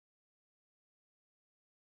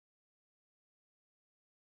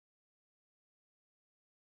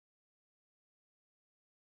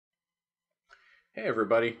Hey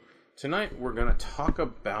everybody, tonight we're going to talk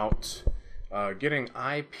about getting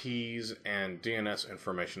IPs and DNS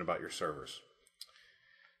information about your servers.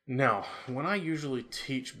 Now, when I usually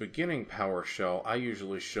teach beginning PowerShell, I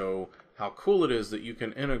usually show how cool it is that you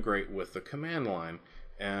can integrate with the command line,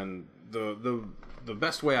 and the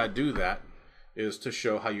best way I do that is to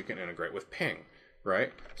show how you can integrate with ping,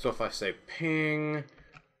 right? So if I say ping,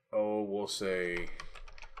 we'll say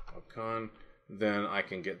con, then I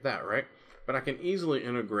can get that, right? But I can easily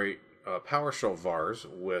integrate PowerShell vars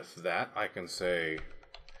with that. I can say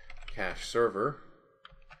cache server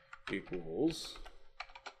equals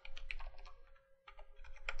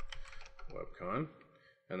webcon,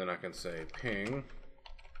 and then I can say ping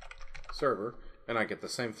server, and I get the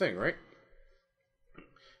same thing, right?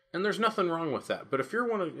 And there's nothing wrong with that. But if you're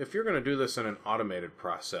going to do this in an automated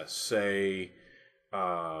process, say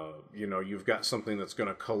you've got something that's going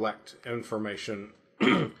to collect information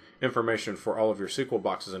for all of your SQL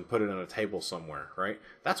boxes and put it in a table somewhere, right?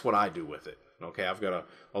 That's what I do with it. Okay, I've got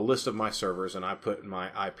a list of my servers, and I put my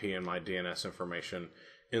IP and my DNS information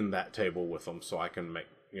in that table with them, so I can make,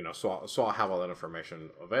 so I'll have all that information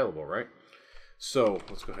available, right? So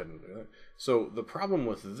let's go ahead and do that. So the problem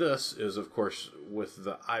with this is, of course, with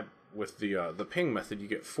the ping method, you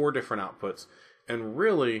get 4 different outputs, and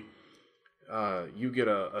really you get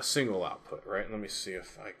a single output, right? Let me see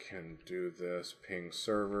if I can do this. Ping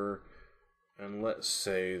server, and let's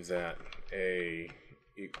say that A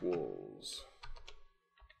equals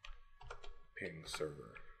ping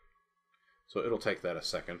server. So it'll take that a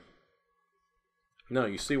second. Now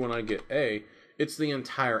you see when I get A, it's the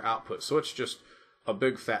entire output. So it's just a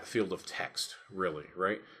big fat field of text, really,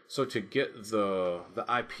 right? So to get the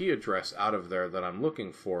IP address out of there that I'm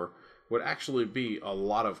looking for would actually be a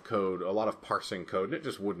lot of code, a lot of parsing code, and it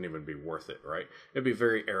just wouldn't even be worth it, right? It'd be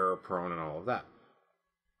very error prone and all of that.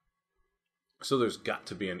 So there's got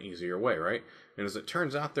to be an easier way, right? And as it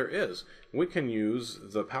turns out, there is. We can use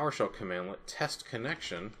the PowerShell commandlet test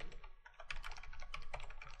connection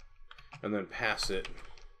and then pass it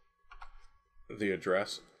the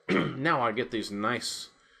address. Now I get these nice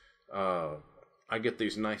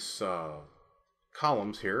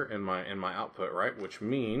columns here in my output, right? Which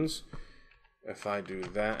means if I do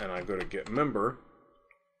that and I go to get member,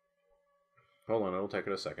 hold on, it'll take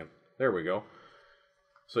it a second. There we go.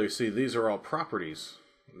 So you see, these are all properties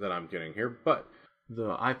that I'm getting here, but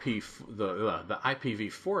the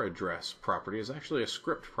IPv4 address property is actually a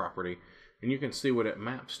script property, and you can see what it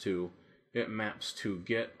maps to. It maps to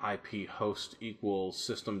get IP host equals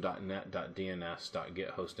system.net.dns.get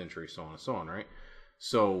host entry, so on and so on, right?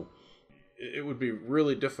 So it would be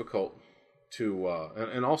really difficult to,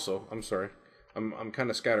 and also, I'm sorry, I'm kind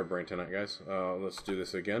of scatterbrained tonight, guys. Let's do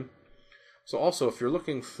this again. So also, if you're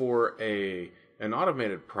looking for an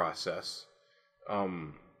automated process,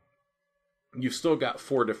 you've still got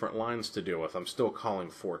 4 different lines to deal with. I'm still calling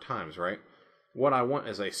 4 times, right? What I want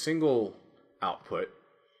is a single output,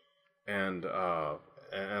 and I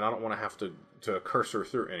don't want to have to cursor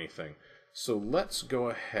through anything. So let's go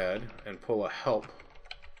ahead and pull a help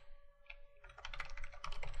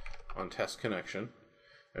on test connection,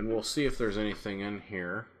 and we'll see if there's anything in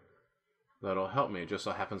here that'll help me. It just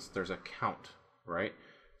so happens that there's a count, right?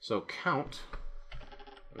 So count,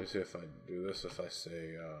 let me see if I do this, if I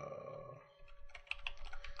say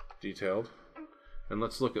detailed, and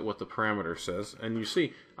let's look at what the parameter says. And you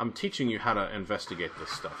see, I'm teaching you how to investigate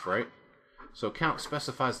this stuff, right? So count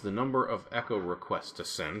specifies the number of echo requests to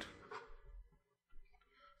send.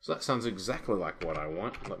 So that sounds exactly like what I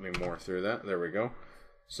want. Let me more through that. There we go.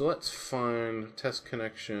 So let's find test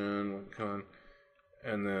connection,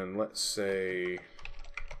 and then let's say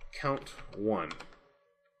count 1.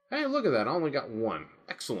 Hey, look at that. I only got 1.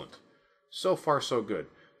 Excellent. So far, so good.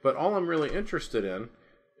 But all I'm really interested in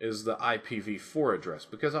is the IPv4 address,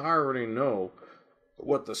 because I already know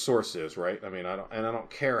what the source is, right? I mean, I don't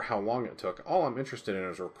care how long it took. All I'm interested in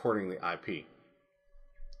is recording the IP.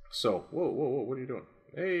 So, whoa, what are you doing?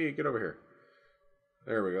 Hey, get over here.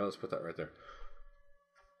 There we go. Let's put that right there.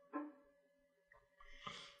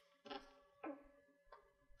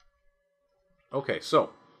 Okay,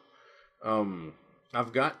 so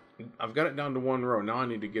I've got it down to 1 row. Now I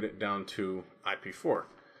need to get it down to IP4.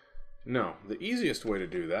 Now, the easiest way to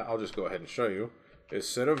do that, I'll just go ahead and show you, is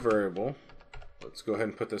set a variable. Let's go ahead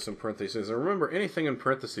and put this in parentheses. And remember, anything in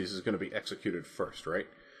parentheses is going to be executed first, right?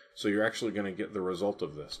 So you're actually going to get the result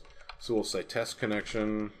of this. So we'll say test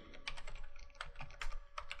connection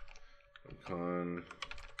count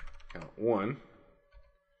 1.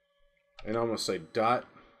 And I'm going to say dot,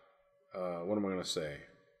 what am I going to say?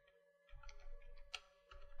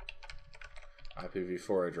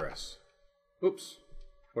 IPv4 address. Oops.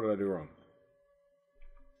 What did I do wrong?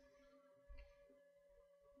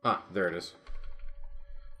 Ah, there it is.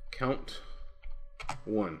 Count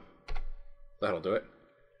 1. That'll do it.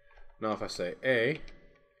 Now if I say A,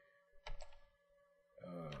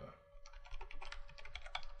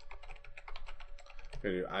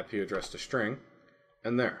 do IP address to string,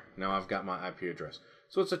 and there. Now I've got my IP address.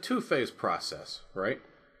 So it's a two-phase process, right?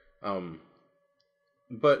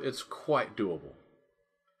 But it's quite doable.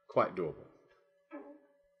 Quite doable.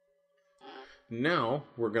 Now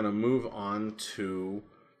we're going to move on to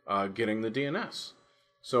getting the DNS.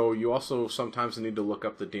 So you also sometimes need to look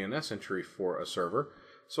up the DNS entry for a server.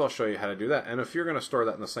 So I'll show you how to do that. And if you're going to store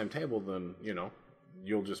that in the same table, then, you know,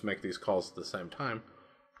 you'll just make these calls at the same time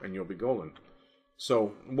and you'll be golden.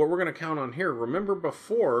 So what we're going to count on here, remember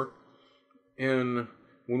before when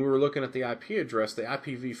we were looking at the IP address, the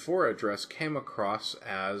IPv4 address came across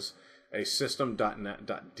as a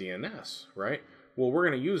system.net.dns, right? Well, we're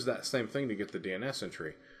going to use that same thing to get the DNS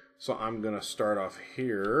entry. So I'm going to start off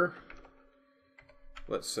here.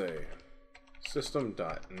 Let's say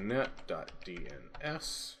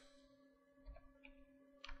system.net.dns.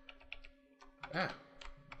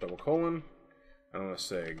 Double colon. I'm going to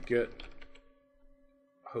say get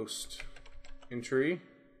host entry.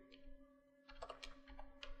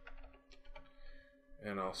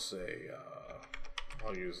 And I'll say,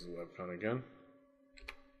 I'll use the webcon again.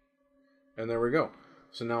 And there we go.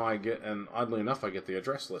 So now I get, and oddly enough, I get the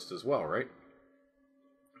address list as well, right?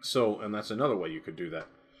 So, and that's another way you could do that.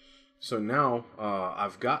 So now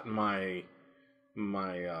I've got my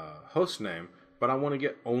host name, but I want to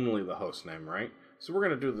get only the host name, right? So we're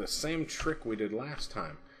going to do the same trick we did last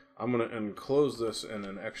time. I'm going to enclose this in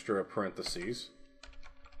an extra parentheses.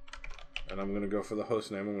 And I'm going to go for the host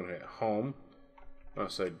name. I'm going to hit home. I'll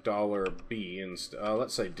say $B, and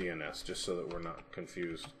let's say DNS, just so that we're not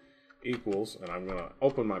confused. Equals, and I'm going to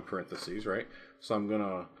open my parentheses, right? So I'm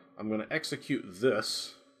going to execute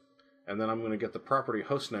this, and then I'm going to get the property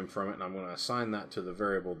host name from it, and I'm going to assign that to the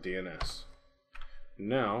variable DNS.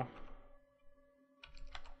 Now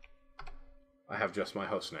I have just my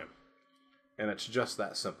host name, and it's just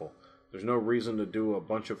that simple. There's no reason to do a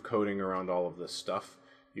bunch of coding around all of this stuff.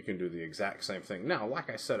 You can do the exact same thing. Now, like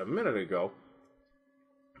I said a minute ago,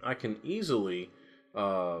 I can easily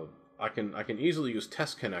use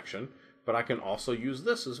test connection, but I can also use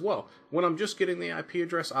this as well. When I'm just getting the IP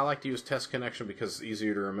address, I like to use test connection because it's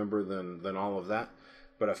easier to remember than all of that.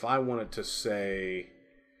 But if I wanted to say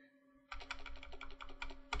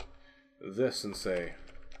this and say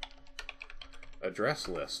address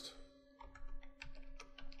list,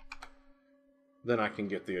 then I can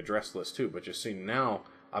get the address list too. But you see, now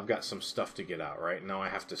I've got some stuff to get out, right? Now I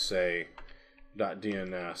have to say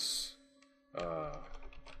 .dns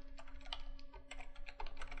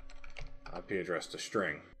IP address to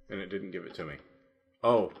string, and it didn't give it to me.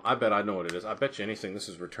 Oh, I bet I know what it is. I bet you anything this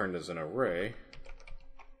is returned as an array.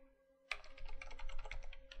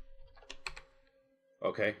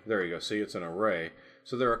 Okay, there you go. See, it's an array.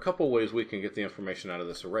 So there are a couple ways we can get the information out of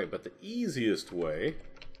this array, but the easiest way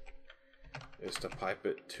is to pipe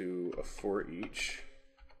it to a for each,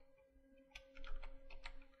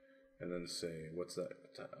 and then say, what's that,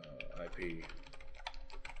 IP.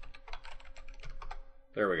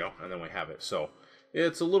 There we go, and then we have it. So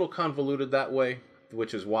it's a little convoluted that way,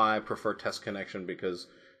 which is why I prefer test connection, because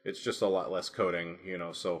it's just a lot less coding, you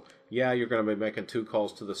know. So yeah, you're going to be making 2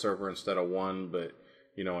 calls to the server instead of 1, but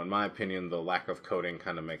you know, in my opinion, the lack of coding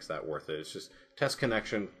kind of makes that worth it. It's just test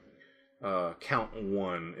connection, count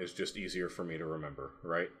 1 is just easier for me to remember,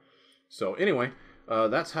 right? So anyway,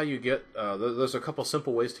 that's how you get, there's a couple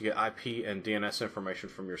simple ways to get IP and DNS information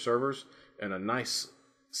from your servers, and a nice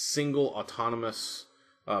single autonomous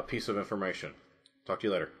piece of information. Talk to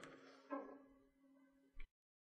you later.